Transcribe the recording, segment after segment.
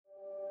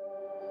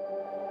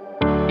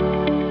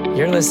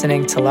You're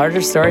listening to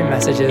Larger Story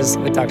Messages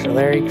with Dr.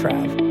 Larry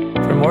Crabb.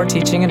 For more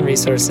teaching and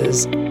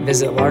resources,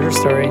 visit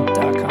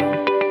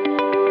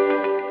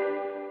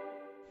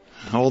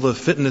largerstory.com. All the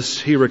fitness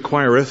he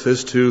requireth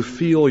is to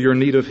feel your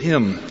need of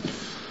him.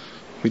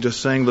 We just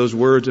sang those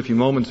words a few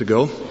moments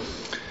ago.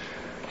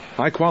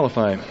 I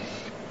qualify.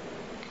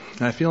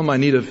 I feel my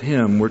need of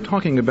him. We're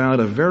talking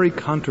about a very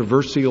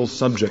controversial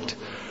subject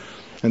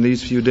in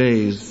these few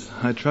days.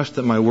 I trust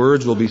that my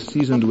words will be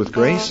seasoned with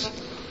grace.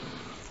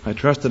 I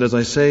trust that as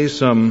I say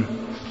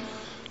some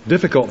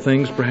difficult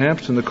things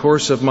perhaps in the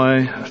course of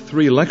my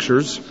 3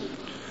 lectures,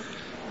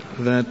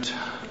 that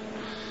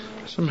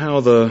somehow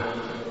the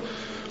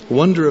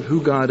wonder of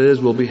who God is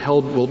will be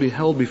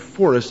held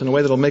before us in a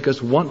way that will make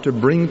us want to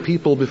bring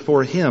people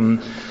before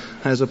him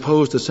as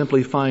opposed to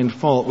simply find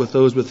fault with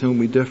those with whom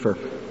we differ.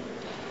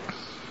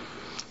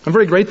 I'm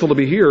very grateful to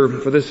be here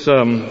for this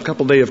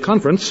couple-day of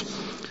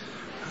conference.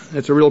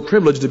 It's a real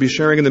privilege to be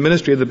sharing in the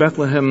ministry of the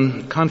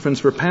Bethlehem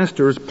Conference for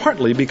Pastors,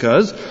 partly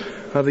because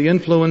of the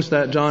influence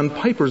that John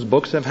Piper's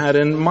books have had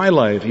in my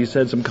life. He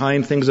said some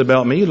kind things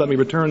about me. Let me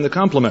return the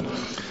compliment.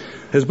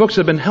 His books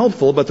have been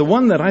helpful, but the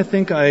one that I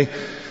think I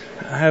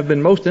have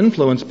been most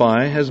influenced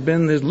by has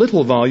been his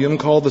little volume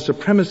called The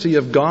Supremacy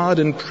of God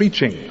in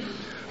Preaching.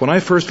 When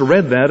I first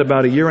read that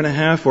about 1.5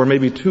 years or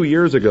maybe 2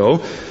 years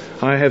ago,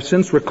 I have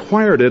since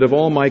required it of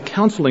all my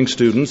counseling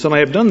students, and I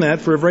have done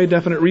that for a very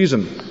definite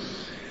reason.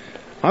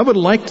 I would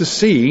like to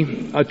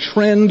see a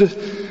trend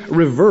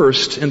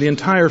reversed in the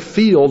entire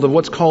field of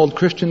what's called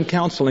Christian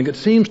counseling. It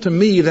seems to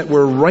me that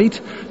we're right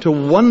to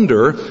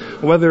wonder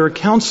whether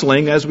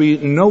counseling, as we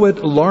know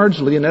it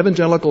largely in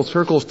evangelical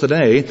circles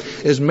today,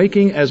 is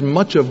making as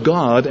much of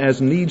God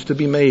as needs to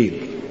be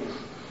made.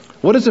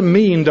 What does it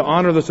mean to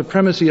honor the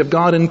supremacy of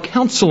God in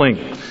counseling?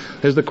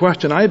 Is the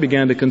question I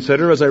began to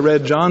consider as I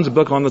read John's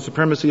book on the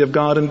supremacy of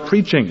God in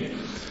preaching.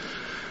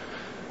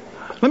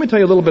 Let me tell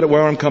you a little bit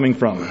where I'm coming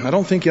from. I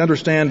don't think you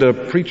understand a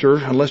preacher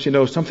unless you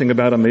know something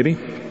about him, maybe.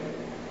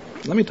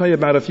 Let me tell you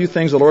about a few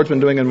things the Lord's been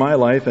doing in my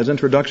life as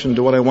introduction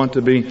to what I want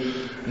to be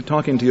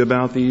talking to you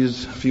about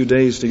these few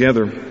days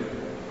together.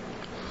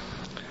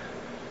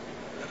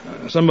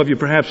 Some of you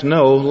perhaps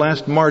know,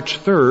 last March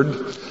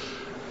 3rd,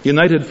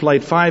 United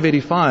Flight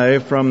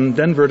 585 from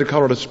Denver to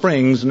Colorado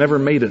Springs never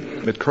made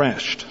it. It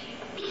crashed.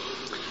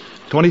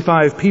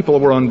 25 people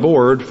were on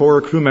board,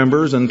 4 crew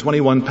members and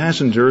 21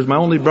 passengers. My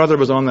only brother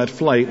was on that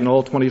flight, and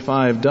all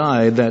 25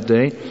 died that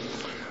day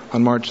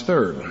on March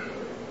 3rd.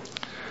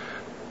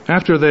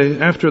 After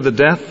the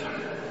death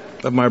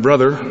of my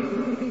brother,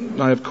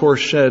 I of course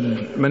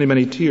shed many,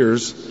 many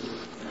tears,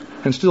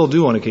 and still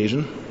do on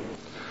occasion.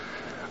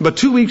 But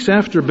 2 weeks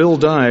after Bill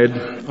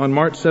died, on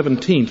March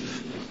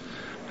 17th,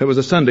 it was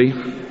a Sunday,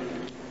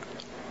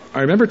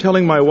 I remember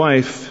telling my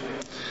wife,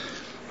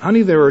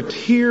 honey, there are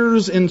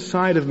tears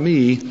inside of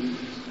me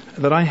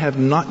that I have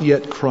not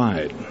yet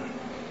cried.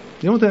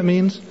 You know what that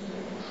means?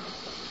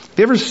 Have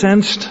you ever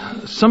sensed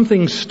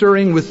something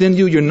stirring within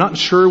you? You're not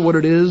sure what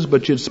it is,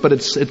 but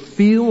it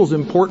feels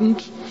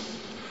important.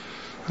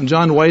 And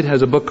John White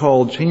has a book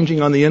called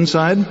Changing on the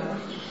Inside.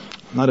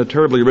 Not a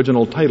terribly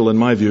original title in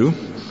my view.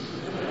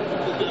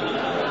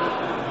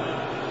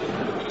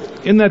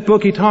 In that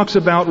book, he talks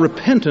about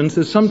repentance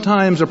as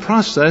sometimes a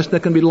process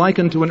that can be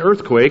likened to an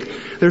earthquake.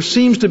 There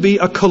seems to be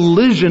a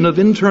collision of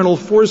internal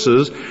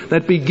forces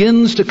that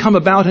begins to come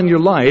about in your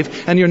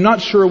life, and you're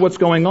not sure what's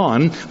going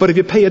on. But if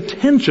you pay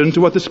attention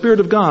to what the Spirit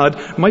of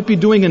God might be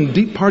doing in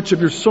deep parts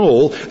of your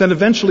soul, then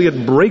eventually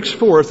it breaks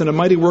forth in a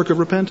mighty work of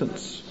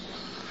repentance.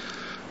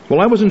 Well,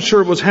 I wasn't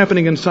sure what was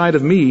happening inside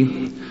of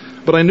me,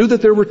 but I knew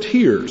that there were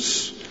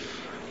tears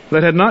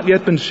that had not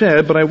yet been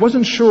shed, but I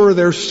wasn't sure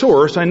their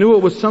source. I knew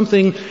it was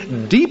something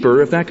deeper,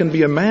 if that can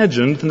be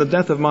imagined, than the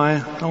death of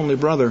my only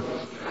brother.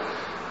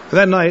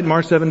 That night,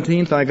 March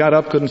 17th, I got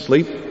up, couldn't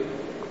sleep,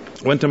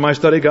 went to my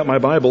study, got my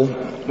Bible,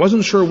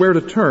 wasn't sure where to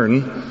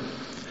turn.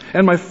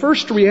 And my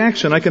first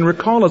reaction, I can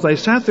recall as I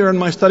sat there in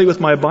my study with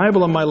my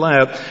Bible on my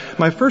lap,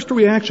 my first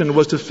reaction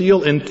was to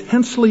feel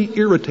intensely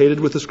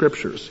irritated with the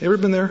Scriptures. You ever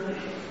been there?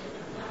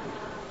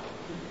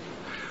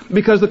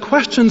 Because the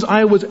questions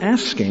I was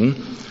asking,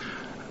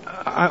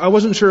 I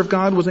wasn't sure if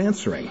God was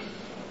answering.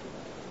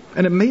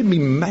 And it made me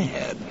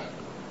mad.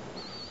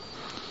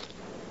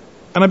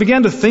 And I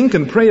began to think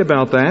and pray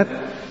about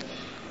that.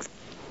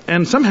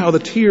 And somehow the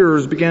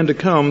tears began to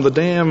come. The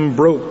dam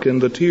broke, and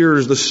the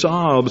tears, the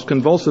sobs,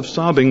 convulsive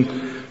sobbing,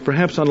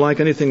 perhaps unlike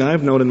anything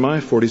I've known in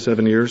my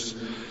 47 years,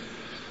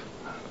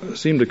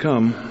 seemed to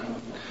come.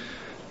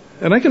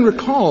 And I can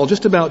recall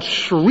just about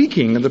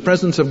shrieking in the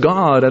presence of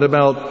God at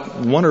about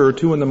 1 or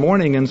 2 in the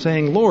morning and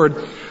saying,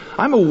 Lord,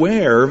 I'm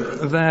aware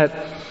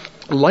that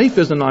life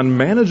is an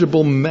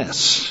unmanageable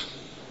mess.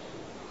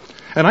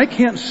 And I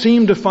can't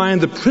seem to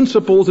find the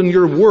principles in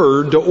your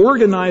word to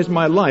organize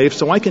my life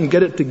so I can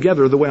get it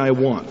together the way I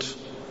want.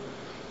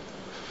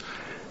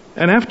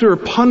 And after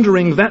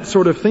pondering that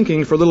sort of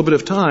thinking for a little bit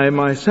of time,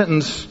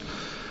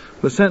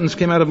 the sentence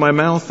came out of my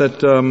mouth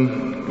that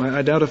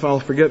I doubt if I'll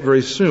forget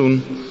very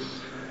soon.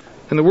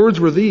 And the words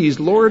were these: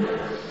 Lord,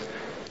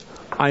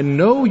 I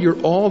know you're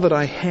all that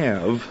I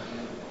have,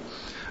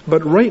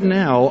 but right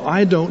now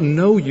I don't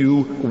know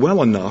you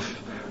well enough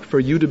for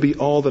you to be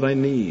all that I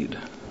need.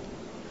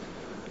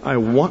 I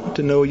want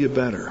to know you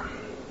better.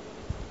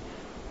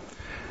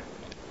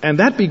 And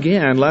that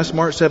began last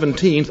March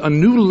 17th, a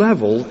new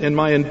level in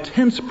my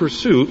intense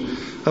pursuit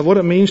of what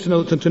it means to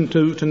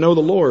know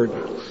the Lord.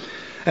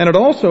 And it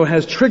also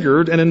has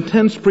triggered an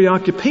intense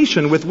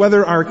preoccupation with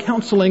whether our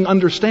counseling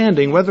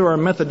understanding, whether our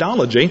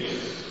methodology,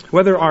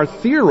 whether our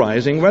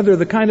theorizing, whether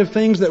the kind of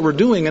things that we're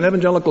doing in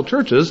evangelical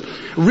churches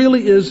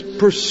really is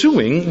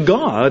pursuing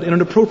God in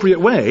an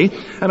appropriate way.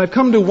 And I've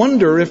come to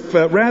wonder if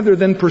rather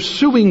than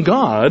pursuing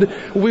God,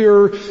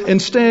 we're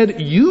instead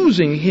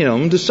using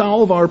Him to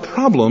solve our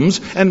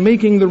problems and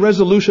making the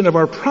resolution of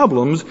our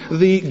problems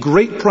the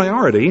great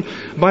priority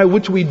by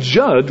which we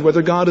judge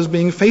whether God is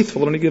being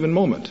faithful at any given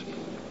moment.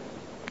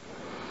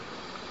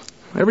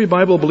 Every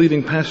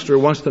Bible-believing pastor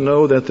wants to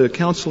know that the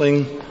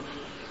counseling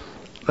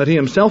that he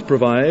himself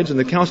provides and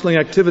the counseling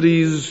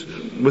activities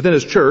within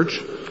his church,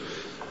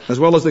 as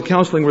well as the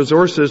counseling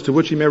resources to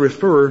which he may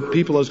refer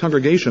people in his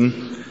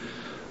congregation,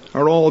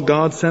 are all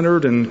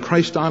God-centered and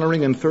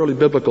Christ-honoring and thoroughly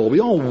biblical.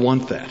 We all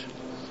want that.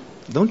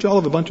 Don't you all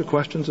have a bunch of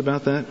questions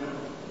about that?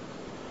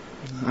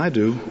 I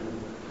do.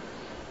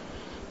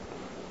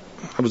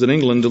 I was in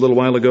England a little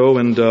while ago,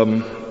 and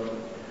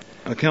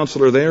a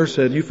counselor there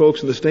said, "You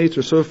folks in the States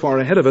are so far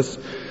ahead of us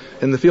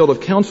in the field of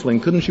counseling.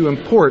 Couldn't you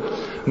import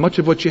much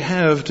of what you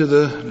have to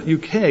the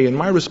UK?" And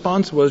my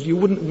response was, "You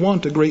wouldn't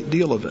want a great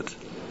deal of it."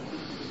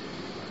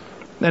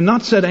 And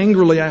not said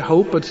angrily, I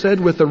hope, but said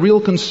with a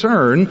real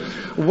concern,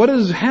 what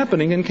is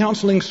happening in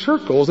counseling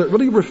circles that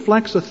really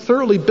reflects a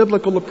thoroughly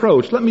biblical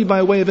approach? Let me,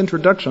 by way of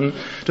introduction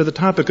to the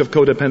topic of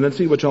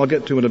codependency, which I'll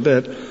get to in a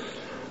bit,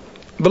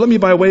 but let me,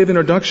 by way of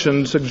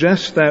introduction,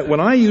 suggest that when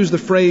I use the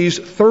phrase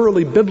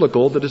thoroughly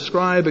biblical to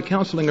describe a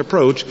counseling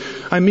approach,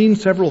 I mean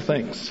several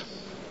things.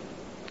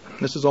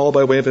 This is all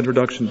by way of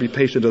introduction. Be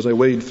patient as I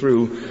wade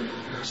through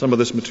some of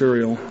this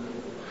material.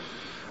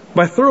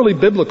 By thoroughly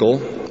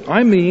biblical,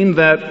 I mean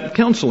that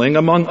counseling,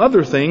 among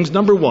other things,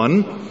 number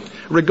one,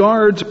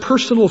 regards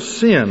personal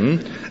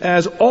sin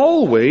as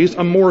always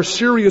a more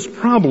serious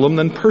problem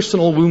than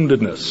personal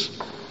woundedness.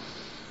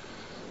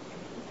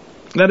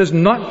 That is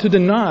not to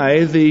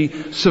deny the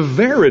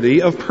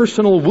severity of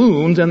personal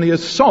wounds and the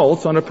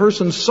assaults on a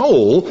person's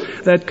soul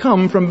that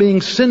come from being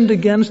sinned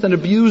against and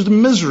abused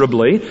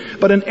miserably.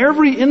 But in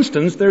every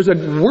instance, there's a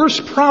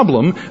worse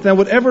problem than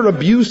whatever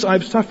abuse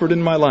I've suffered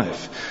in my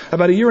life.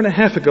 About a year and a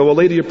half ago, a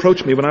lady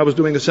approached me when I was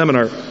doing a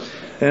seminar.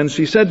 And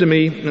she said to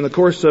me, in the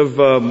course of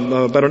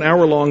about an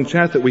hour-long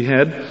chat that we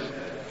had,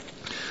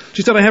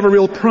 she said, "I have a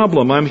real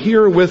problem. I'm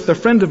here with a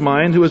friend of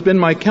mine who has been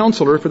my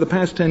counselor for the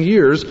past 10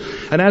 years.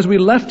 And as we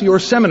left your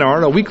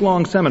seminar, a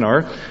week-long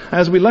seminar,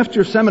 as we left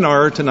your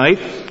seminar tonight,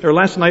 or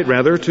last night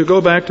rather, to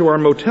go back to our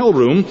motel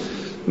room,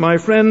 my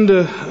friend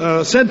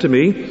said to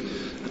me,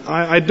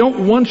 I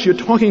don't want you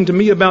talking to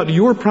me about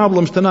your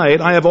problems tonight.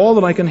 I have all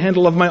that I can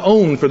handle of my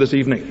own for this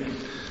evening.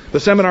 The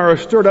seminar has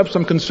stirred up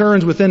some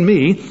concerns within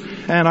me,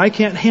 and I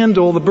can't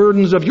handle the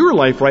burdens of your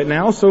life right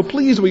now, so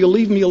please will you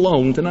leave me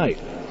alone tonight?"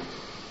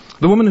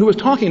 The woman who was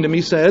talking to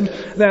me said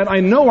that I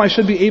know I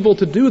should be able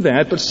to do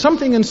that, but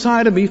something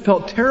inside of me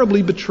felt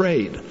terribly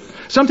betrayed.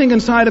 Something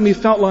inside of me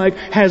felt like,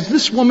 has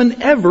this woman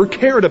ever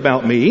cared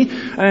about me?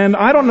 And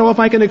I don't know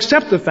if I can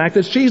accept the fact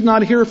that she's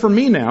not here for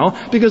me now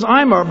because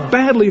I'm a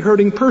badly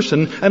hurting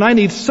person and I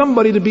need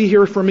somebody to be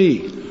here for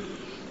me.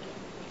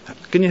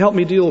 Can you help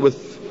me deal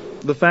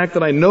with the fact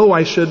that I know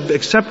I should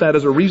accept that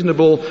as a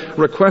reasonable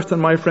request on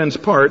my friend's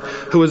part,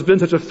 who has been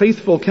such a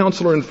faithful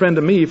counselor and friend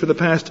to me for the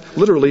past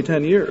literally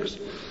 10 years?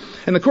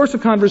 In the course of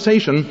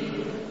conversation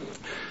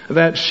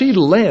that she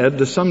led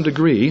to some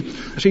degree,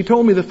 she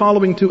told me the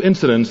following two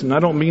incidents, and I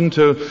don't mean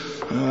to,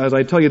 as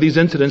I tell you these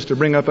incidents, to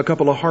bring up a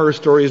couple of horror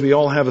stories. We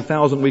all have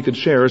 1,000 we could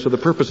share, so the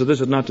purpose of this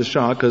is not to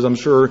shock, because I'm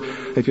sure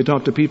if you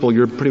talk to people,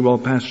 you're pretty well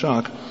past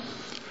shock.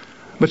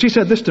 But she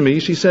said this to me.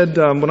 She said,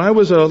 when I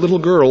was a little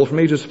girl from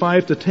ages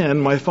 5 to 10,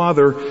 my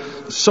father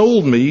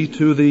sold me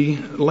to the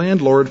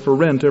landlord for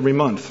rent every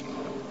month.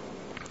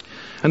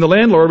 And the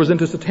landlord was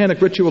into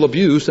satanic ritual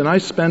abuse, and I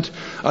spent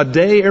a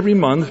day every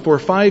month for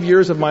 5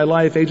 years of my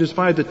life, ages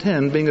 5 to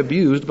 10, being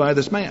abused by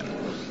this man.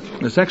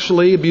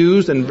 Sexually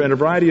abused in a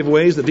variety of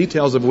ways, the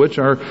details of which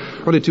are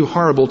really too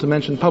horrible to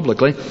mention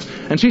publicly.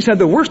 And she said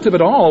the worst of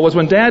it all was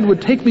when Dad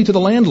would take me to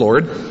the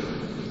landlord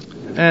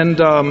and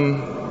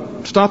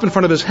stop in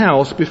front of his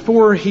house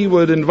before he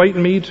would invite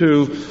me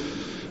to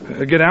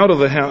get out of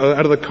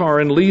the car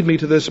and lead me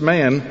to this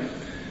man.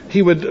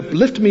 He would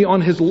lift me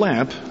on his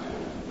lap,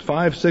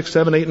 5, 6,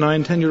 7, 8,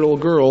 9, 10-year-old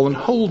girl, and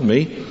hold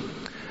me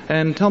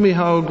and tell me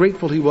how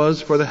grateful he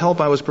was for the help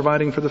I was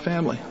providing for the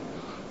family.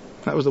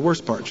 That was the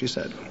worst part, she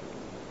said.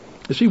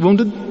 Is she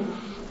wounded?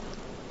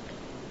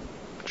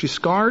 Is she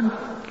scarred?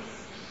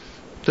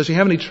 Does she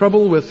have any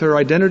trouble with her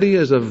identity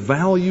as a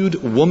valued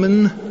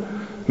woman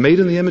made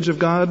in the image of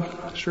God?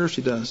 Sure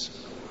she does.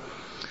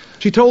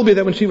 She told me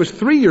that when she was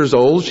 3 years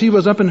old, she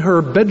was up in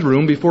her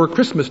bedroom before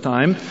Christmas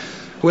time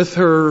with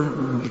her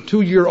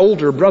 2-year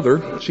older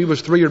brother. She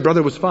was 3, her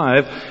brother was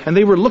 5, and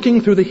they were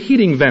looking through the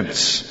heating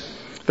vents.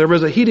 There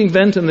was a heating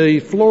vent in the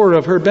floor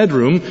of her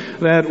bedroom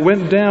that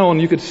went down.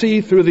 You could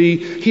see through the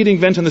heating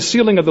vent in the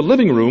ceiling of the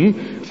living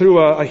room through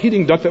a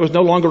heating duct that was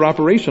no longer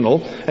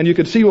operational, and you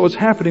could see what was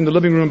happening in the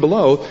living room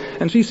below.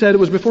 And she said it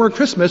was before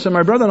Christmas, and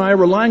my brother and I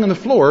were lying on the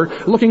floor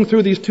looking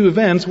through these 2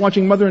 vents,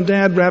 watching Mother and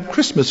Dad wrap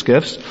Christmas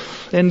gifts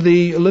in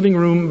the living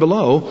room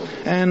below,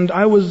 and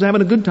I was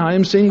having a good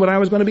time seeing what I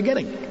was going to be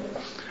getting.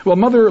 Well,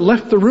 Mother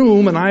left the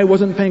room, and I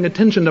wasn't paying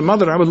attention to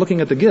Mother. I was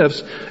looking at the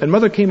gifts, and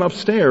Mother came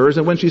upstairs,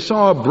 and when she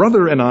saw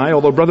Brother and I,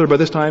 although Brother by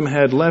this time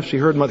had left, he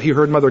heard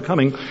Mother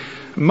coming,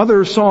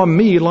 Mother saw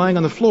me lying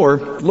on the floor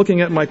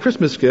looking at my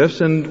Christmas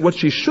gifts, and what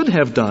she should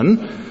have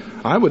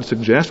done, I would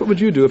suggest, what would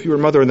you do if you were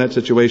Mother in that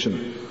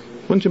situation?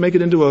 Wouldn't you make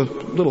it into a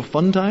little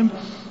fun time?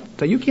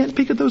 Say, you can't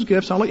peek at those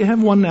gifts. I'll let you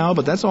have one now,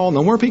 but that's all.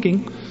 No more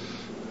peeking.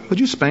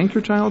 Would you spank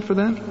your child for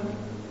that?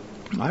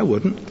 I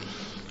wouldn't.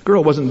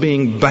 Girl wasn't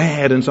being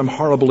bad in some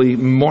horribly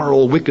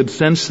moral, wicked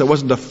sense. There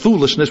wasn't a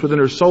foolishness within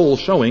her soul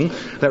showing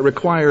that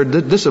required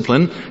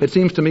discipline. It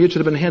seems to me it should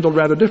have been handled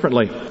rather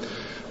differently.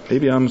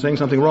 Maybe I'm saying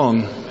something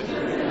wrong.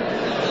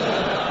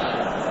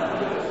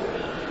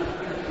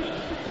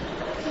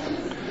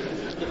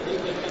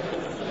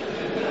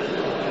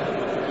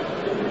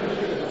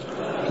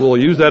 We'll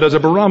use that as a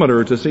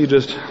barometer to see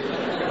just...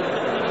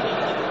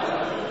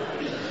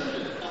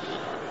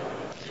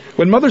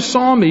 When Mother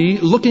saw me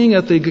looking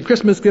at the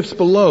Christmas gifts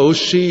below,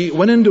 she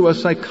went into a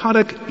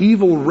psychotic,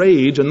 evil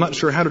rage, I'm not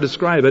sure how to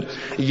describe it,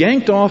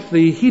 yanked off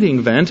the heating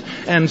vent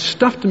and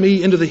stuffed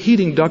me into the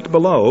heating duct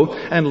below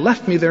and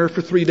left me there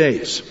for 3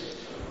 days.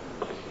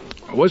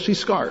 Was she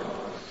scarred?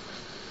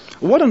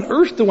 What on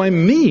earth do I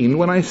mean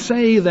when I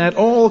say that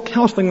all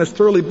counseling that's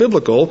thoroughly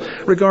biblical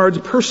regards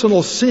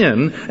personal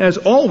sin as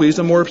always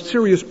a more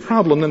serious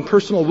problem than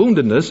personal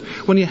woundedness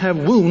when you have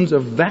wounds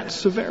of that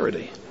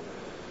severity?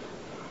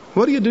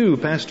 What do you do,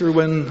 Pastor,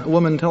 when a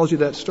woman tells you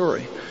that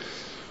story?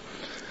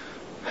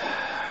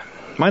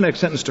 My next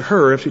sentence to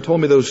her, if she told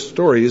me those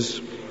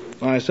stories,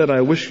 I said,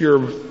 I wish your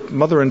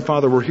mother and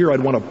father were here. I'd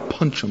want to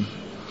punch them.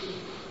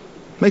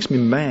 Makes me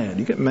mad.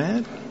 You get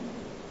mad?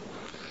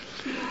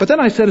 But then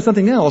I said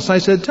something else. I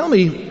said, tell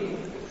me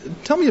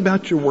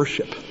about your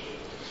worship.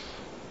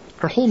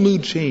 Her whole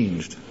mood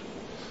changed.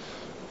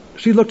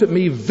 She looked at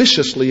me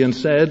viciously and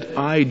said,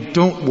 I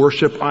don't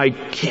worship. I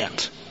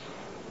can't.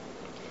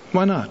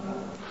 Why not?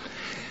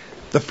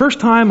 The first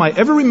time I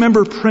ever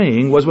remember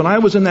praying was when I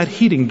was in that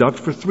heating duct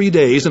for 3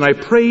 days, and I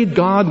prayed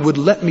God would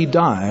let me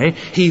die.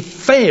 He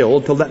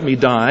failed to let me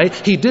die.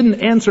 He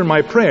didn't answer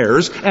my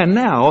prayers, and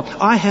now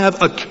I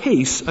have a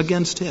case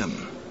against him.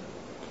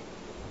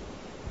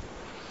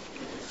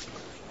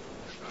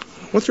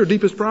 What's her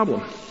deepest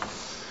problem?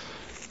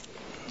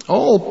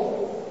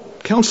 All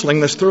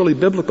counseling that's thoroughly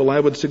biblical, I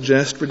would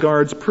suggest,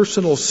 regards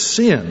personal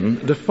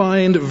sin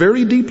defined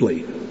very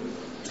deeply.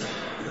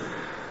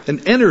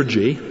 An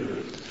energy,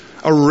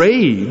 a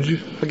rage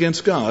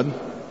against God,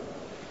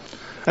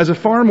 as a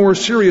far more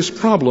serious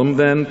problem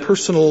than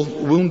personal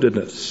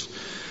woundedness.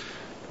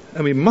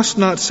 And we must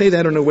not say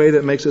that in a way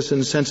that makes us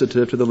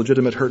insensitive to the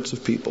legitimate hurts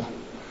of people.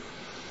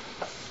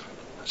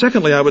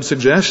 Secondly, I would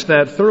suggest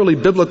that thoroughly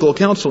biblical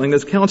counseling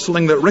is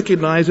counseling that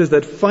recognizes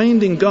that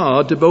finding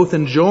God to both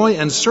enjoy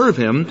and serve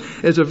Him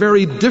is a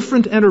very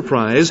different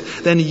enterprise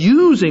than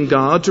using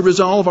God to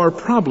resolve our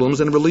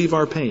problems and relieve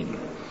our pain.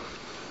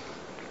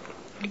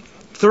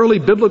 Thoroughly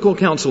biblical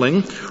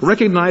counseling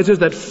recognizes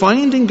that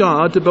finding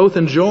God to both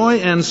enjoy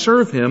and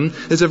serve Him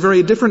is a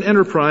very different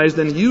enterprise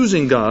than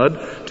using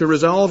God to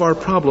resolve our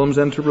problems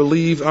and to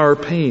relieve our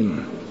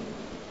pain.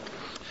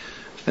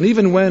 And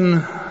even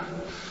when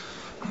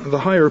the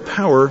higher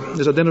power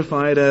is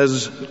identified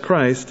as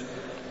Christ,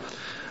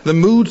 the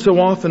mood so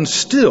often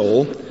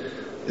still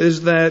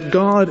is that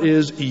God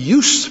is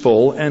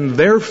useful and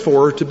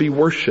therefore to be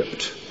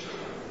worshipped.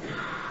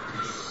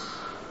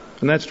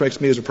 And that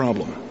strikes me as a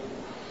problem.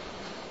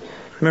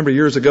 I remember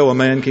years ago a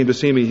man came to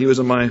see me. He was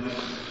on my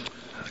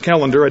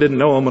calendar. I didn't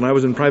know him when I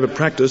was in private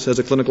practice as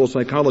a clinical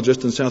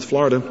psychologist in South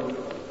Florida.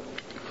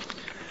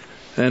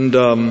 And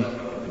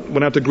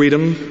went out to greet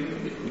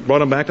him,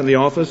 brought him back in the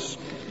office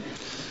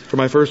for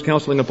my first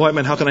counseling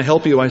appointment. How can I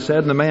help you? I said.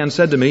 And the man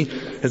said to me,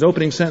 his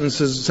opening sentence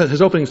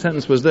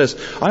was this: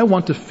 I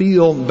want to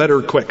feel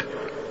better quick.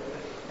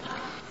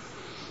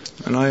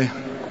 And I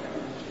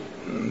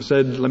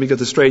said, let me get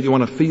this straight. You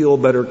want to feel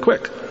better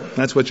quick?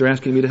 That's what you're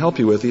asking me to help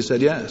you with. He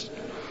said, yes.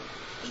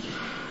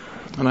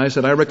 And I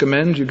said, I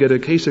recommend you get a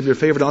case of your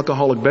favorite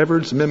alcoholic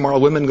beverage, some immoral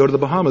women, go to the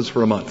Bahamas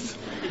for a month.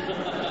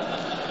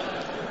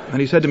 And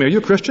he said to me, are you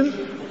a Christian?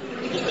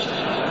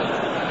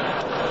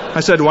 I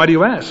said, why do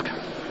you ask?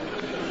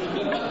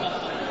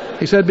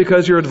 He said,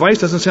 because your advice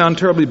doesn't sound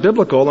terribly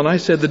biblical. And I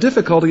said, the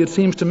difficulty, it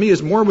seems to me,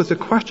 is more with the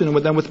question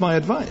than with my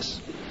advice.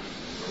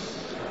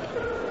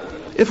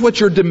 If what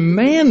you're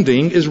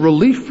demanding is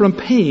relief from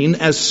pain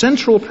as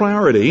central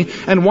priority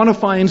and want to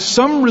find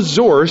some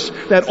resource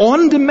that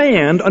on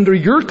demand, under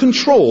your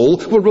control,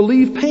 will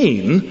relieve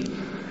pain,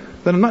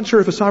 then I'm not sure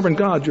if a sovereign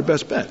God's your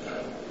best bet.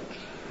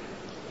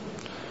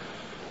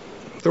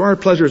 There are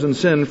pleasures in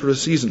sin for a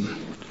season.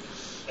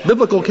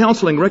 Biblical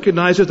counseling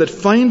recognizes that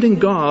finding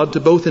God to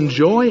both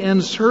enjoy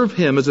and serve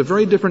Him is a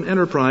very different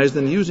enterprise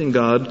than using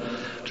God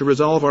to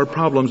resolve our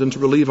problems and to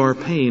relieve our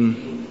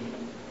pain.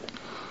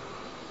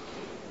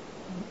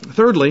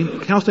 Thirdly,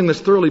 counseling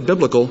that's thoroughly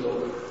biblical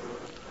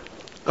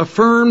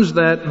affirms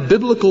that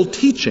biblical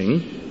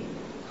teaching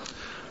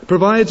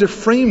provides a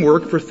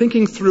framework for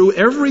thinking through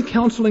every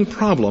counseling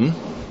problem,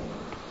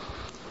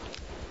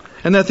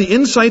 and that the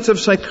insights of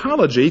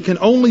psychology can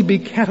only be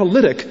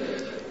catalytic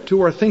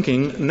to our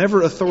thinking,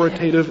 never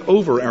authoritative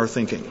over our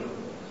thinking.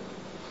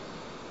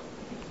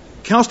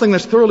 Counseling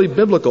that's thoroughly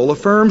biblical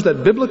affirms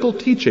that biblical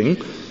teaching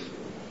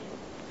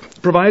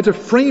provides a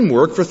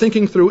framework for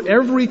thinking through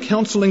every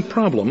counseling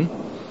problem,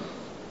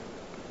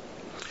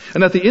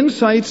 and that the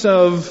insights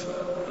of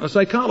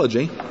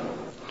psychology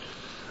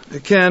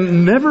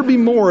can never be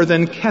more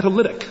than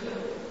catalytic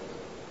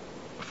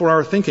for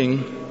our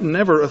thinking,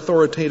 never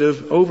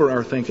authoritative over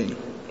our thinking.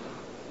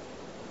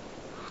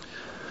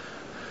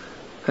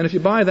 And if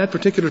you buy that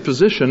particular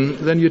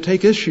position, then you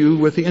take issue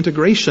with the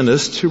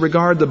integrationists who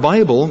regard the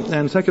Bible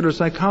and secular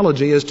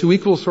psychology as two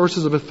equal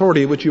sources of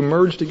authority which you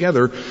merge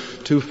together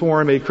to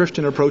form a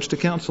Christian approach to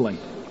counseling.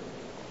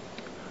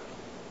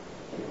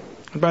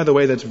 And by the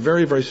way, that's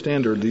very, very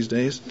standard these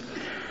days.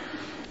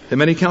 In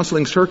many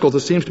counseling circles,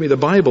 it seems to me the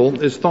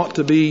Bible is thought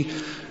to be,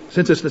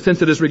 since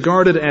it is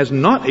regarded as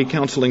not a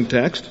counseling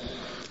text,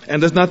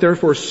 and does not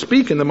therefore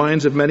speak in the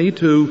minds of many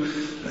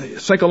to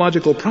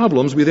psychological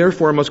problems, we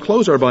therefore must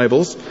close our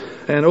Bibles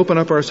and open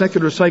up our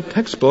secular psych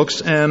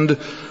textbooks and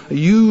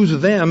use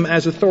them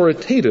as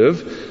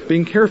authoritative,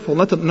 being careful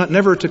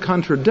never to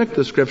contradict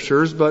the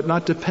Scriptures, but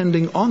not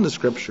depending on the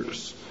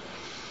Scriptures.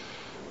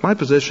 My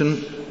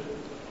position,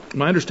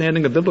 my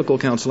understanding of biblical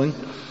counseling,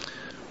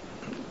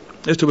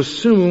 is to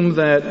assume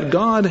that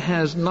God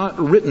has not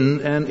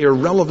written an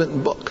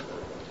irrelevant book,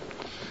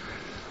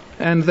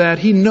 and that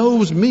He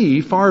knows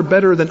me far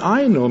better than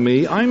I know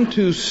me. I'm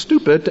too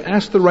stupid to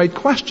ask the right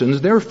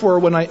questions. Therefore,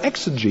 when I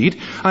exegete,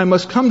 I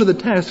must come to the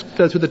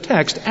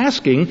text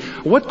asking,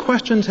 what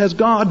questions has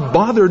God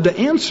bothered to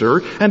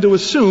answer, and to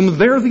assume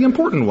they're the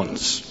important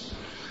ones.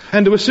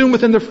 And to assume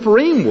within the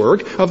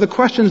framework of the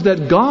questions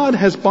that God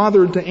has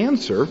bothered to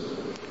answer,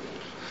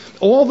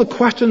 all the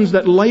questions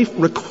that life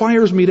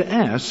requires me to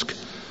ask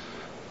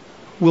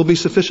will be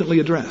sufficiently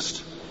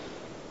addressed.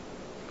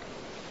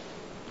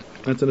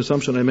 That's an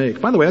assumption I make.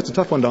 By the way, that's a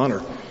tough one to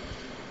honor.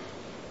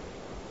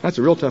 That's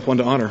a real tough one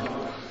to honor.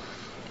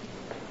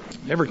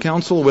 Ever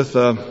counsel with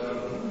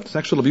a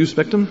sexual abuse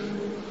victim?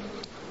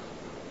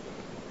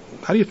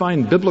 How do you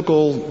find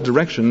biblical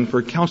direction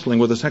for counseling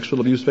with a sexual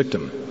abuse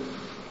victim?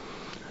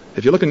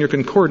 If you look in your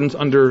concordance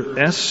under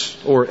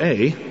S or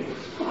A,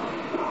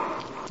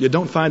 you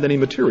don't find any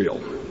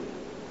material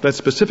that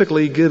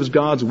specifically gives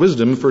God's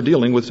wisdom for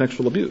dealing with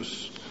sexual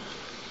abuse.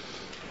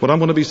 What I'm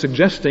going to be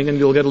suggesting, and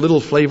you'll get a little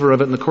flavor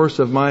of it in the course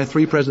of my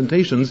 3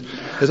 presentations,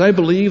 is I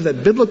believe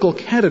that biblical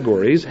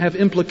categories have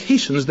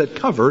implications that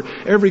cover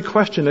every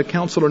question a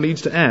counselor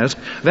needs to ask.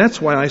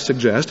 That's why I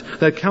suggest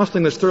that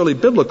counseling that's thoroughly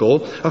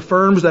biblical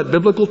affirms that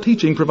biblical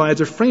teaching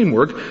provides a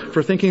framework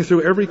for thinking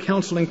through every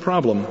counseling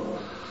problem.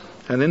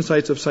 And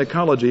insights of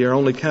psychology are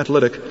only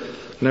catalytic,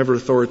 never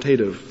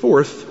authoritative.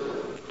 Fourth,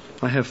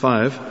 I have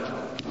 5.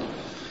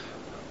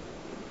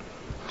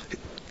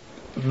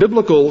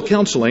 Biblical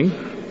counseling,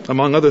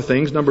 among other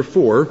things, number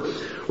 4,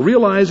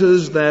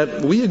 realizes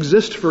that we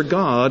exist for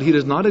God, He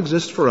does not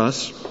exist for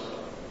us,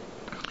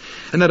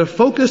 and that a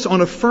focus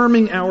on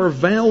affirming our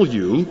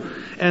value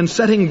and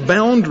setting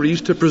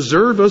boundaries to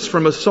preserve us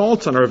from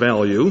assaults on our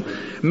value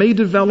may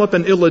develop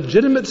an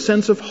illegitimate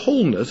sense of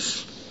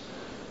wholeness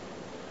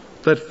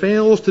that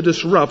fails to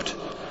disrupt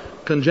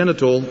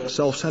congenital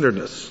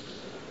self-centeredness.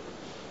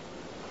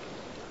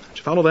 Did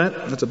you follow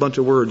that? That's a bunch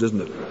of words,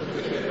 isn't it?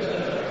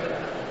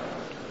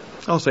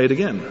 I'll say it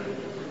again.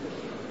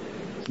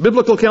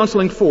 Biblical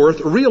counseling,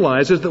 fourth,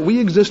 realizes that we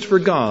exist for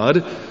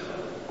God.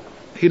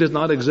 He does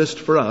not exist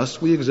for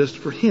us. We exist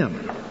for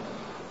Him.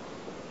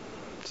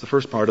 It's the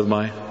first part of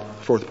my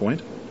 4th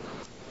point.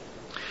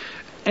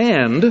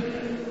 And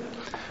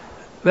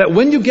that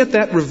when you get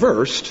that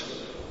reversed,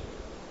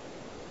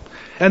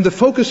 and the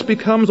focus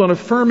becomes on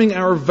affirming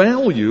our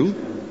value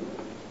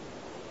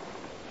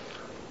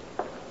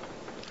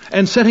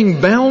and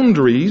setting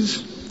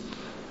boundaries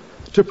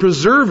to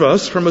preserve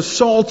us from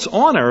assaults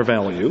on our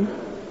value,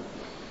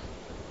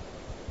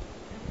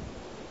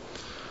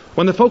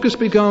 when the focus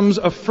becomes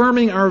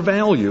affirming our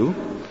value,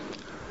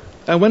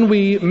 and when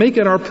we make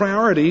it our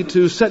priority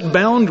to set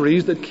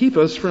boundaries that keep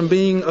us from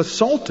being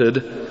assaulted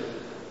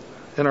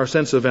in our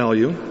sense of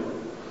value,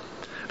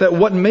 that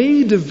what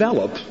may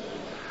develop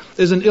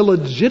is an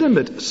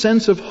illegitimate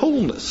sense of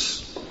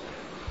wholeness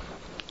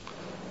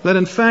that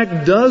in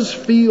fact does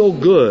feel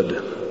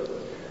good.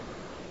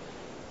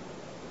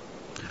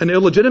 An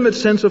illegitimate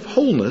sense of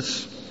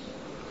wholeness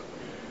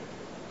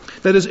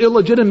that is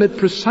illegitimate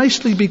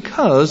precisely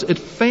because it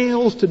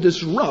fails to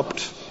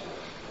disrupt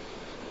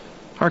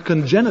our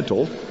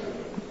congenital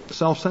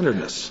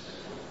self-centeredness.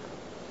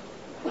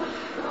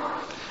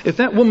 If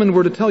that woman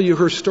were to tell you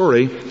her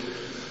story,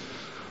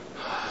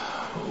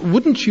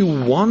 wouldn't you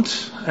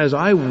want, as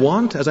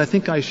I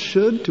think I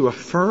should, to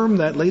affirm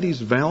that lady's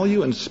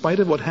value in spite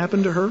of what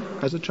happened to her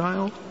as a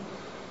child?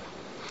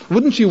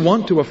 Wouldn't you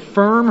want to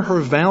affirm her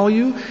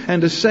value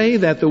and to say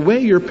that the way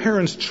your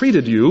parents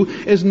treated you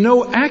is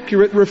no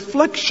accurate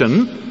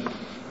reflection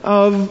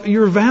of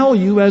your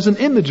value as an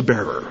image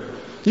bearer?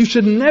 You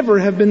should never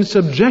have been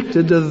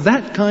subjected to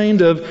that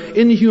kind of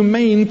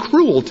inhumane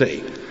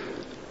cruelty.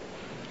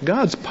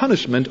 God's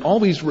punishment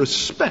always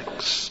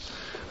respects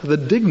the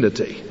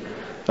dignity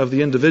of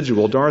the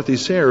individual. Dorothy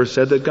Sayers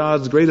said that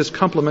God's greatest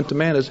compliment to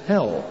man is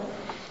hell.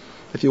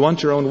 If you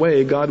want your own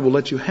way, God will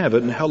let you have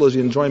it, and hell is the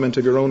enjoyment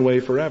of your own way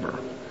forever.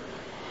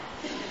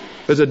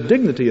 There's a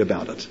dignity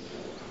about it,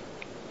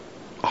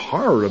 a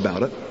horror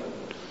about it,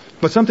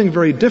 but something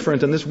very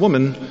different than this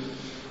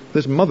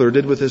mother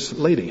did with this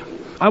lady.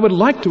 I would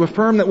like to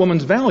affirm that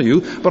woman's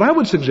value, but I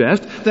would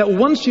suggest that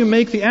once you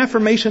make the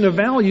affirmation of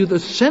value the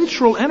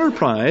central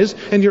enterprise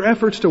in your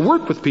efforts to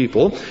work with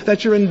people,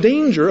 that you're in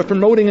danger of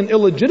promoting an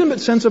illegitimate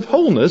sense of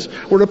wholeness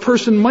where a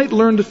person might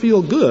learn to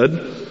feel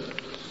good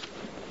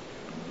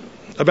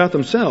about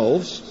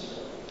themselves,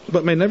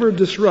 but may never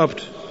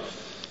disrupt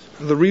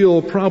the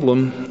real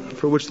problem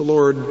for which the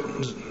Lord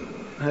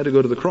had to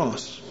go to the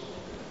cross.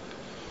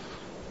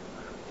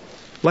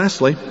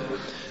 Lastly,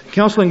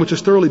 counseling which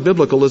is thoroughly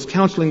biblical is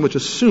counseling which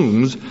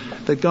assumes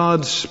that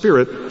God's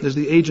Spirit is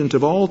the agent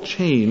of all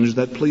change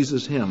that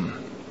pleases Him.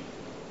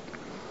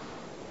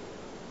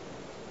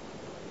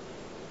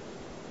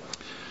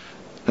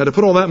 Now, to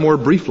put all that more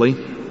briefly,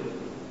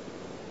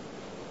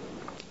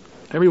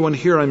 everyone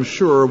here, I'm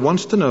sure,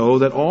 wants to know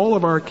that all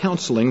of our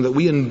counseling that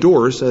we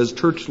endorse as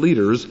church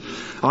leaders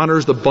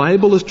honors the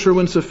Bible as true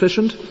and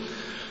sufficient,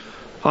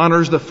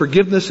 honors the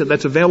forgiveness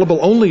that's available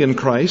only in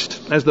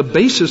Christ as the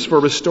basis for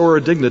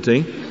restored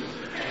dignity,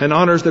 and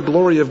honors the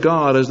glory of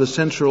God as the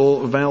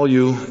central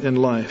value in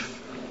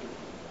life.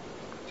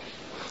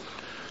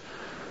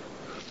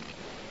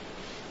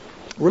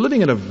 We're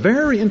living in a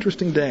very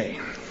interesting day.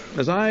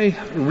 As I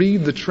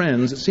read the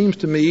trends, it seems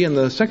to me in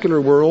the secular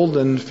world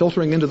and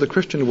filtering into the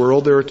Christian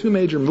world, there are two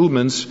major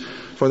movements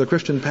for the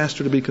Christian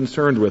pastor to be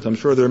concerned with. I'm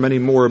sure there are many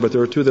more, but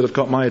there are two that have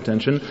caught my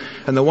attention.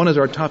 And the one is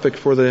our topic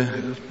for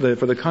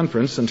the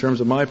conference in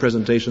terms of my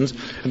presentations,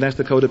 and that's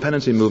the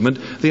codependency movement.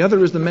 The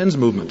other is the men's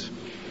movement.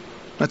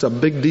 That's a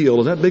big deal.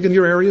 Is that big in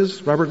your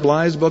areas? Robert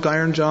Bly's book,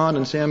 Iron John,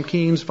 and Sam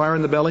Keene's Fire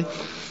in the Belly?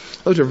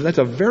 That's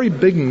a very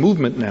big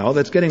movement now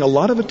that's getting a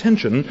lot of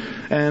attention,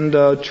 and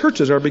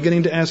churches are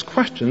beginning to ask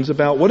questions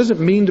about what does it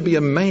mean to be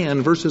a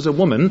man versus a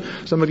woman.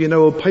 Some of you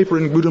know Piper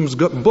and Grudem's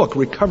book,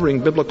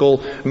 Recovering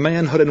Biblical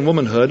Manhood and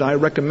Womanhood. I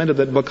recommended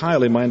that book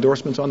highly, my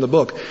endorsements on the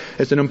book.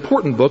 It's an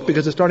important book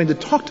because it's starting to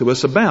talk to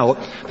us about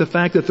the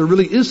fact that there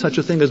really is such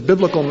a thing as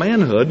biblical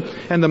manhood,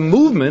 and the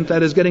movement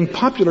that is getting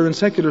popular in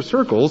secular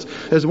circles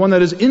is one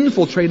that is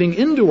infiltrating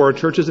into our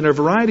churches in a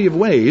variety of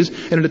ways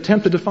in an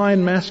attempt to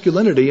define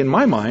masculinity, in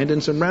my mind, in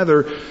some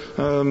rather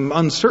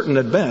uncertain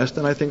at best,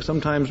 and I think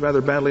sometimes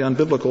rather badly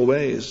unbiblical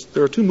ways.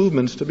 There are two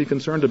movements to be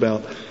concerned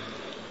about,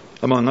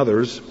 among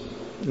others,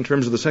 in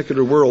terms of the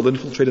secular world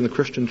infiltrating the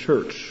Christian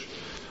church.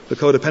 The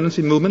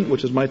codependency movement,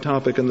 which is my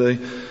topic, and the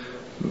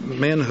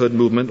manhood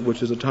movement,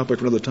 which is a topic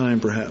for another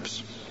time,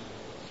 perhaps.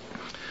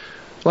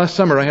 Last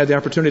summer, I had the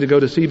opportunity to go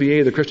to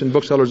CBA, the Christian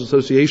Booksellers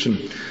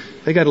Association.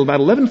 They got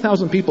about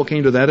 11,000 people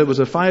came to that. It was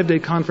a 5-day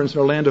conference in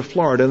Orlando,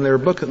 Florida, and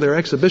their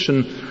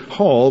exhibition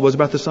hall was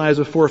about the size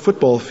of 4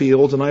 football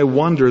fields, and I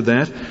wandered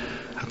that.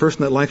 A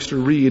person that likes to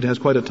read has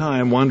quite a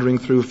time wandering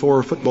through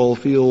 4 football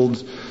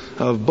fields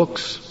of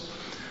books.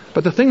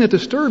 But the thing that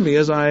disturbed me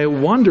as I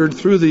wandered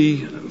through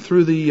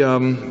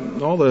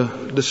all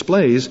the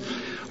displays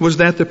was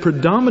that the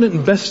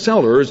predominant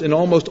bestsellers in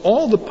almost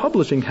all the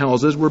publishing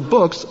houses were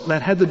books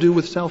that had to do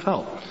with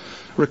self-help,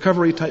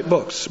 recovery-type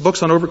books,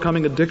 books on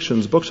overcoming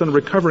addictions, books on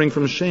recovering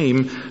from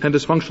shame and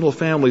dysfunctional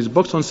families,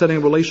 books on setting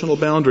relational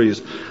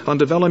boundaries, on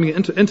developing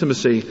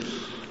intimacy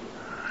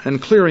and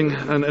clearing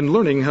and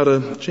learning how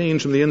to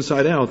change from the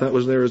inside out. That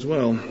was there as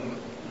well.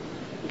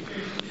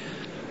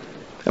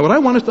 And what I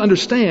want us to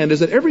understand is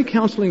that every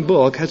counseling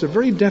book has a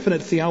very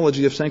definite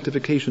theology of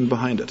sanctification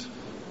behind it.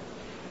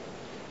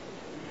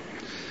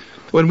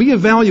 When we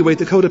evaluate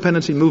the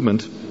codependency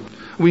movement,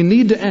 we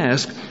need to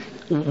ask,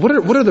 what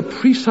are the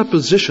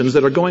presuppositions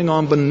that are going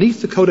on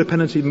beneath the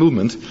codependency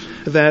movement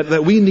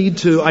that we need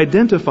to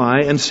identify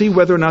and see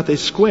whether or not they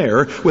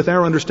square with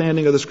our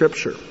understanding of the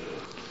Scripture?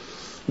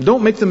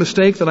 Don't make the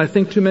mistake that I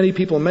think too many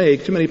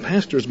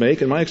pastors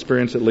make, in my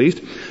experience at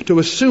least, to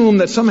assume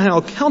that somehow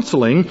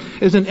counseling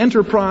is an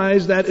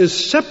enterprise that is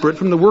separate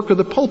from the work of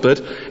the pulpit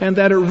and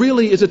that it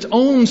really is its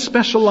own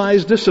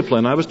specialized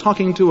discipline. I was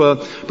talking to a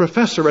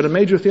professor at a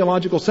major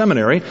theological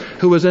seminary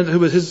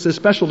his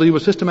specialty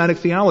was systematic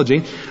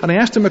theology, and I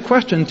asked him a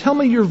question, tell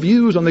me your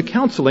views on the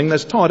counseling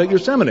that's taught at your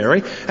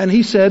seminary, and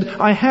he said,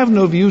 I have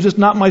no views, it's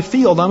not my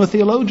field, I'm a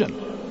theologian.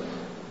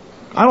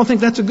 I don't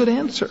think that's a good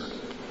answer.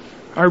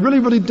 I really,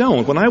 really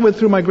don't. When I went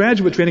through my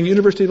graduate training at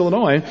University of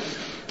Illinois,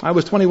 I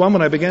was 21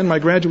 when I began my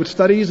graduate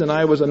studies, and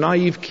I was a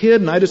naive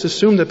kid, and I just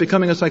assumed that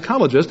becoming a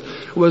psychologist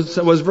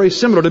was very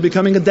similar to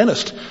becoming a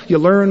dentist. You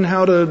learn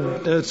how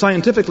to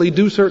scientifically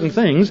do certain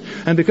things,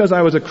 and because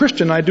I was a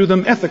Christian, I do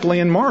them ethically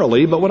and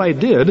morally, but what I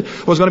did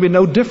was going to be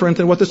no different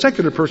than what the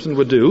secular person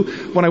would do.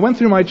 When I went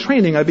through my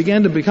training, I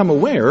began to become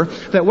aware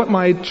that what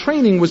my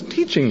training was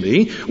teaching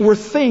me were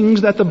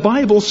things that the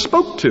Bible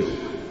spoke to.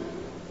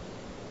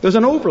 There's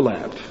an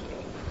overlap.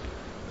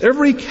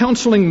 Every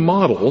counseling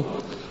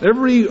model,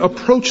 every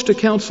approach to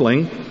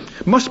counseling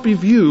must be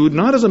viewed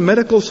not as a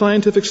medical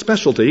scientific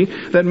specialty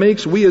that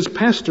makes we as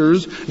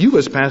pastors, you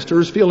as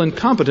pastors, feel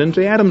incompetent.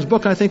 J. Adams'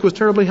 book, I think, was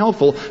terribly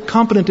helpful,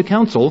 Competent to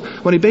Counsel,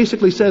 when he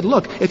basically said,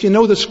 look, if you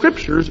know the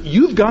Scriptures,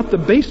 you've got the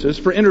basis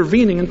for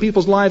intervening in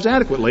people's lives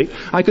adequately.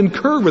 I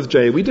concur with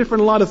Jay. We differ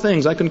in a lot of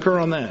things. I concur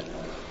on that.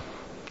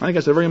 I think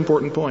that's a very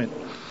important point.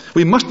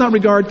 We must not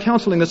regard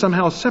counseling as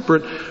somehow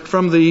separate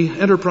from the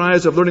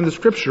enterprise of learning the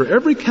Scripture.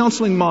 Every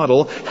counseling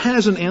model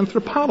has an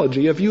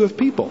anthropology, a view of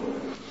people.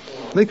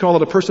 They call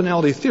it a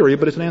personality theory,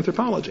 but it's an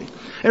anthropology.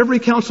 Every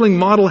counseling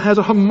model has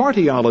a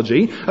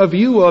hamartiology, a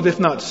view of, if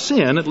not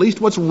sin, at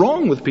least what's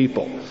wrong with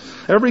people.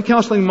 Every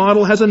counseling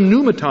model has a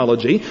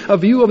pneumatology, a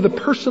view of the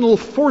personal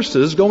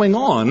forces going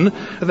on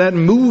that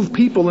move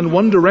people in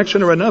one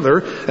direction or another.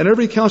 And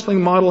every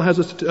counseling model has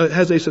a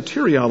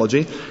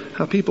soteriology,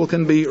 how people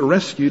can be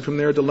rescued from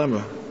their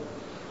dilemma.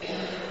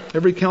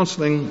 Every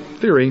counseling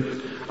theory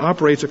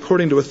operates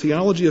according to a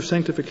theology of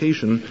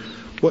sanctification,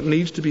 what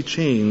needs to be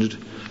changed,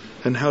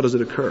 and how does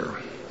it occur.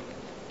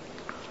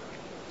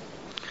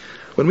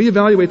 When we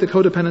evaluate the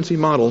codependency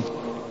model,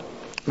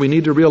 we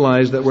need to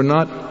realize that we're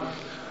not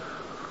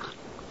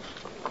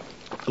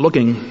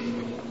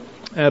looking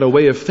at a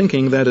way of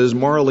thinking that is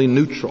morally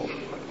neutral.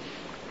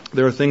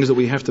 There are things that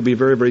we have to be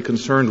very, very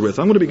concerned with.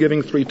 I'm going to be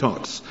giving 3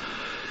 talks.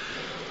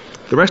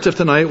 The rest of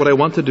tonight, what I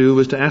want to do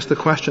is to ask the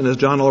question, as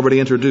John already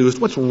introduced,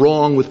 what's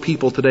wrong with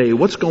people today?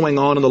 What's going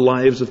on in the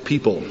lives of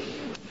people?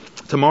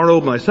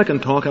 Tomorrow, my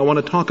second talk, I want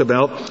to talk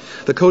about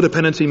the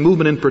codependency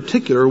movement in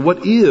particular.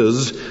 What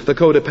is the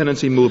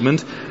codependency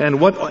movement, and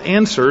what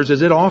answers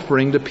is it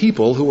offering to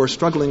people who are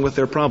struggling with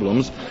their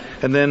problems?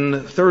 And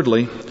then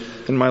thirdly,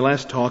 in my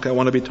last talk, I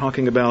want to be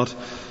talking about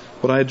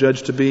what I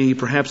judge to be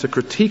perhaps a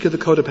critique of the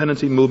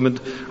codependency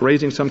movement,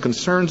 raising some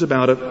concerns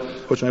about it,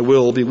 which I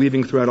will be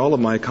weaving throughout all of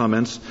my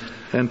comments,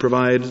 and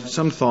provide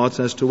some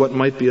thoughts as to what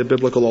might be a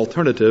biblical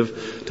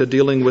alternative to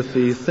dealing with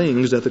the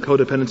things that the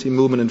codependency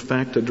movement in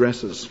fact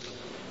addresses.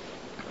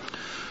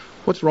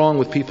 What's wrong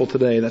with people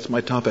today? That's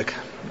my topic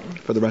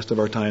for the rest of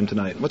our time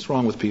tonight. What's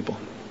wrong with people?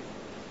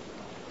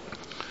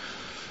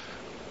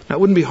 Now, it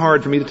wouldn't be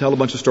hard for me to tell a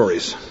bunch of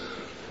stories.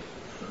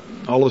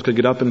 All of us could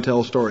get up and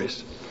tell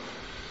stories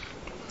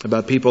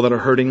about people that are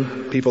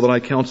hurting, people that I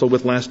counseled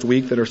with last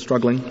week that are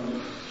struggling.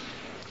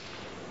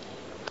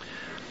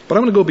 But I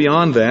want to go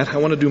beyond that. I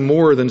want to do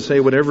more than say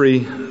what every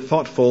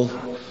thoughtful,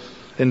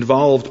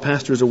 involved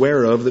pastor is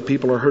aware of, that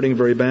people are hurting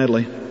very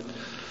badly.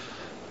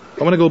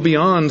 I want to go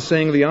beyond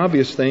saying the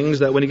obvious things,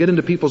 that when you get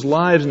into people's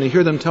lives and you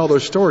hear them tell their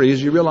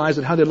stories, you realize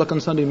that how they look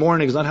on Sunday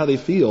morning is not how they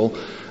feel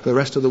the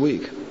rest of the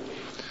week.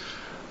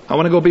 I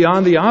want to go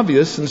beyond the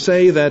obvious and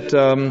say that,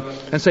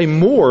 and say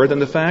more than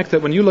the fact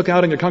that when you look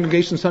out in your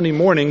congregation Sunday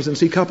mornings and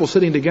see couples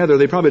sitting together,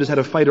 they probably just had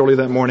a fight early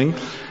that morning.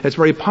 It's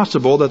very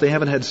possible that they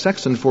haven't had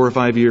sex in 4 or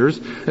 5 years.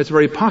 It's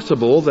very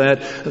possible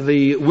that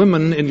the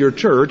women in your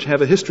church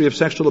have a history of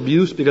sexual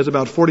abuse, because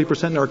about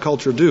 40% in our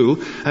culture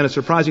do, and a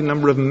surprising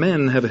number of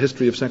men have a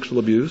history of sexual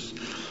abuse.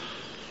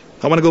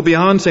 I want to go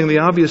beyond saying the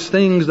obvious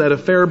things, that a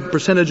fair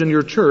percentage in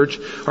your church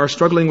are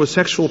struggling with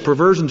sexual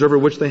perversions over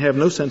which they have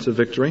no sense of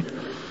victory.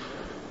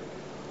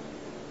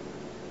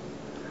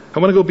 I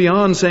want to go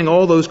beyond saying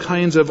all those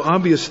kinds of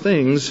obvious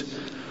things,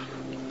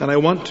 and I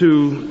want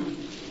to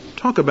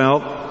talk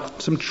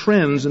about some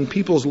trends in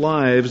people's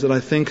lives that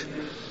I think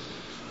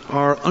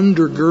are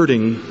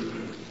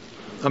undergirding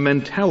a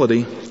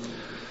mentality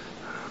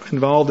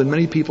involved in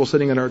many people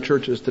sitting in our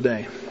churches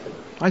today.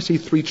 I see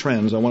 3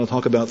 trends. I want to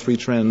talk about 3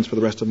 trends for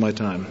the rest of my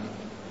time.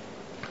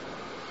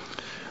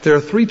 There are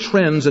 3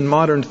 trends in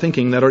modern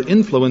thinking that are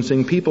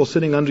influencing people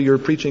sitting under your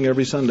preaching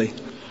every Sunday.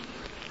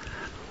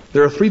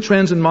 There are 3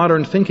 trends in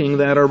modern thinking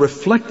that are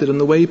reflected in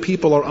the way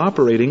people are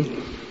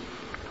operating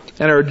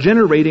and are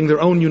generating their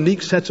own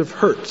unique sets of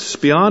hurts,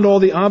 beyond all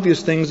the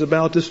obvious things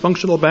about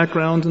dysfunctional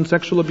backgrounds and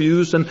sexual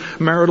abuse and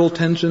marital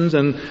tensions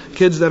and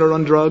kids that are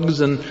on drugs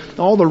and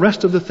all the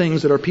rest of the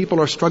things that our people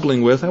are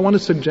struggling with. I want to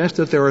suggest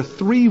that there are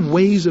 3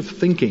 ways of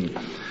thinking,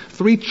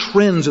 3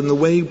 trends in the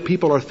way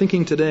people are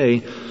thinking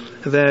today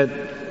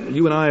that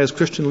you and I as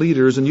Christian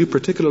leaders, and you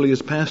particularly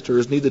as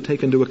pastors, need to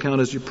take into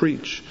account as you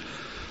preach.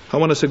 I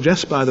want to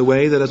suggest, by the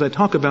way, that as I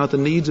talk about the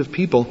needs of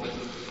people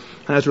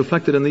as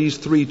reflected in these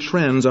 3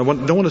 trends, don't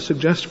want to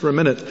suggest for a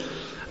minute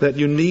that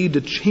you need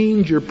to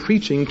change your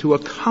preaching to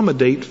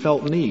accommodate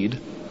felt need.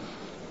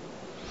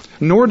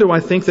 Nor do I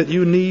think that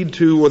you need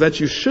to, or that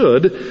you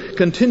should,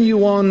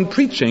 continue on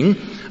preaching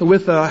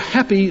with a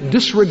happy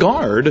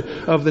disregard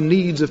of the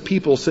needs of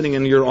people sitting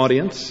in your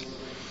audience.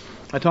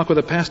 I talked with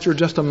a pastor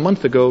just a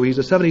month ago. He's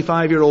a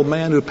 75-year-old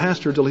man who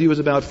pastored till he was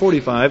about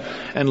 45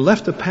 and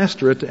left the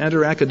pastorate to enter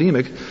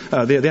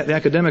the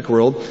academic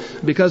world,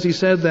 because he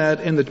said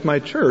that in my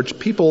church,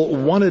 people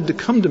wanted to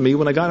come to me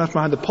when I got off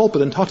behind the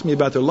pulpit and talk to me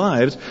about their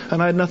lives,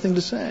 and I had nothing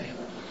to say.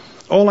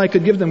 All I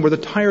could give them were the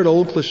tired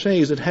old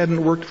cliches that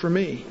hadn't worked for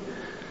me.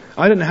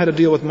 I didn't know how to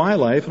deal with my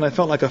life, and I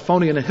felt like a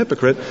phony and a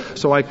hypocrite,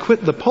 so I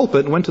quit the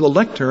pulpit and went to the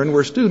lectern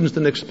where students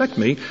didn't expect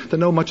me to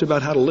know much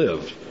about how to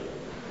live.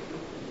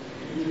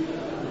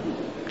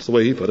 That's the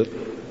way he put it.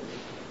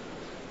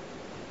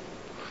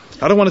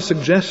 I don't want to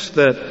suggest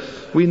that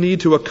we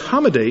need to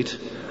accommodate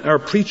our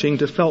preaching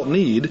to felt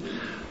need,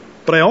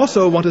 but I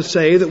also want to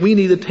say that we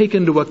need to take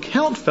into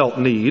account felt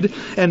need,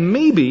 and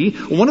maybe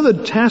one of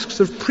the tasks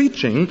of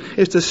preaching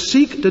is to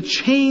seek to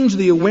change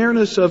the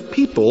awareness of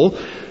people,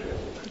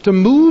 to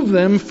move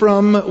them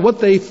from what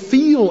they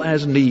feel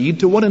as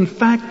need to what in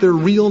fact their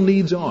real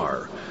needs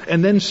are,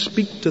 and then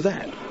speak to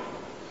that.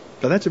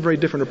 Now that's a very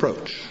different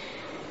approach.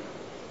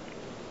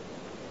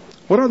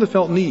 What are the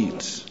felt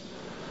needs?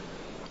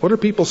 What are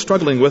people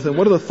struggling with, and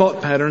what are the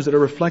thought patterns that are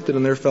reflected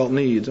in their felt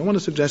needs? I want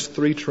to suggest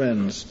 3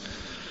 trends.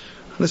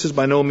 This is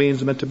by no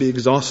means meant to be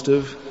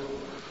exhaustive.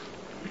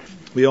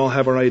 We all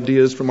have our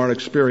ideas from our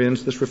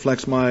experience. This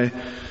reflects my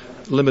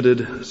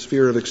limited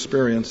sphere of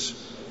experience.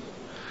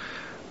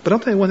 But I'll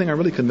tell you one thing I'm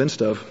really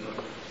convinced of.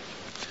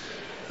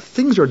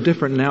 Things are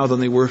different now than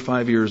they were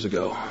 5 years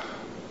ago.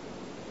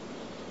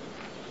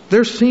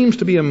 There seems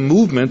to be a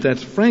movement that,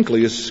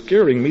 frankly, is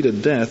scaring me to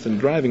death and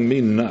driving me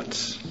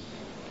nuts.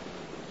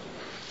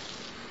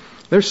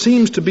 There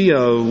seems to be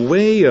a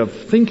way of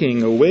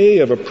thinking, a way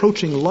of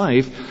approaching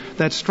life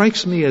that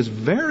strikes me as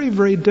very,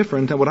 very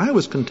different than what I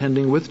was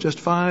contending with just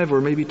 5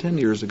 or maybe 10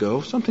 years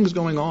ago. Something's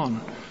going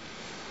on.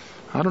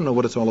 I don't know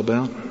what it's all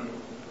about.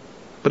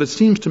 But it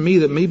seems to me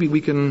that maybe we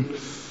can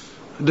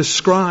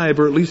describe,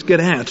 or at least get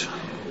at,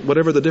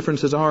 whatever the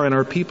differences are in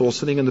our people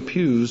sitting in the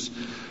pews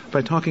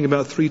by talking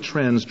about 3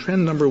 trends.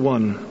 Trend number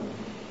 1.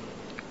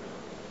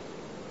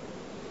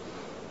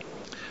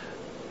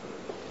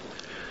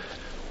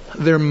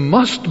 There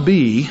must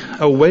be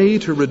a way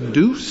to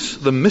reduce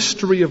the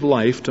mystery of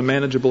life to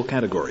manageable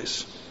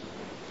categories.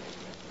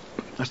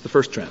 That's the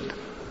first trend.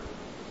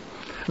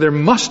 There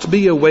must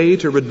be a way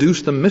to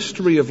reduce the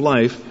mystery of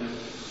life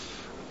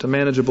to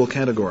manageable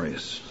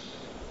categories.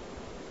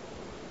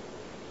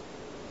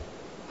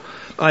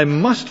 I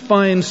must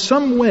find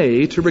some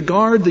way to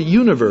regard the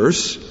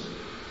universe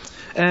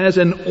as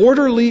an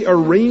orderly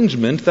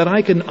arrangement that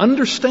I can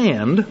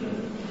understand,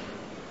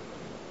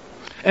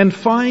 and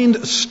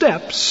find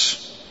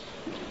steps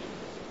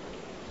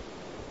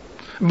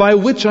by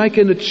which I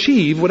can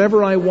achieve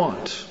whatever I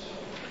want.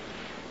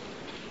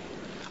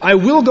 I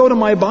will go to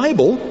my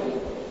Bible,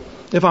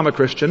 if I'm a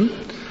Christian,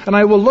 and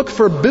I will look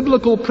for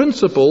biblical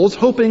principles,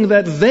 hoping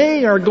that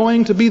they are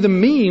going to be the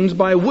means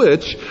by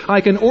which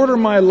I can order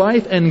my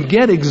life and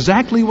get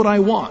exactly what I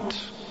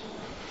want.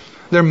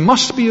 There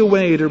must be a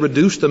way to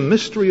reduce the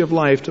mystery of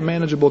life to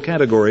manageable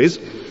categories.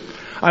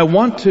 I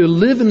want to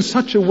live in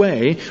such a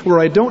way where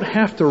I don't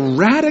have to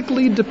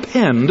radically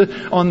depend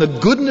on the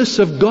goodness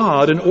of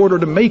God in order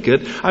to make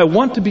it. I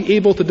want to be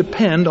able to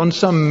depend on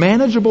some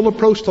manageable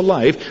approach to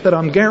life that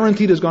I'm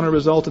guaranteed is going to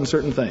result in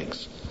certain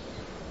things.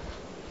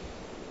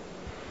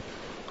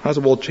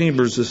 Oswald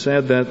Chambers has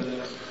said that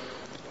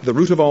the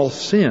root of all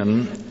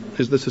sin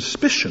is the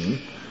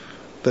suspicion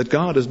that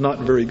God is not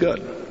very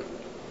good.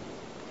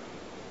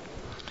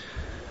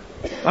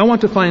 I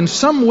want to find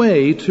some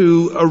way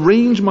to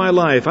arrange my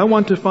life. I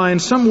want to find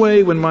some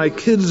way when my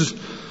kids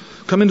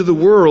come into the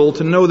world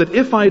to know that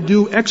if I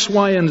do X,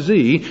 Y, and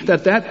Z,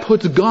 that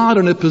puts God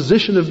in a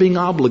position of being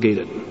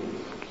obligated.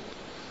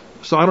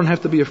 So I don't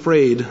have to be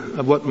afraid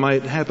of what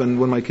might happen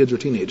when my kids are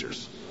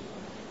teenagers.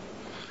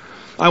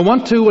 I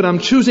want to, when I'm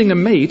choosing a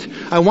mate,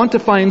 I want to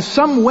find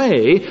some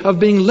way of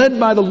being led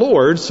by the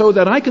Lord so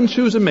that I can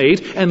choose a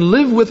mate and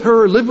live with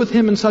her, live with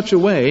him in such a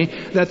way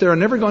that there are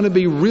never going to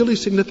be really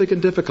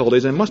significant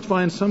difficulties. I must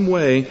find some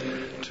way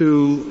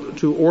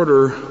to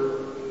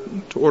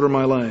order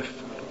my life.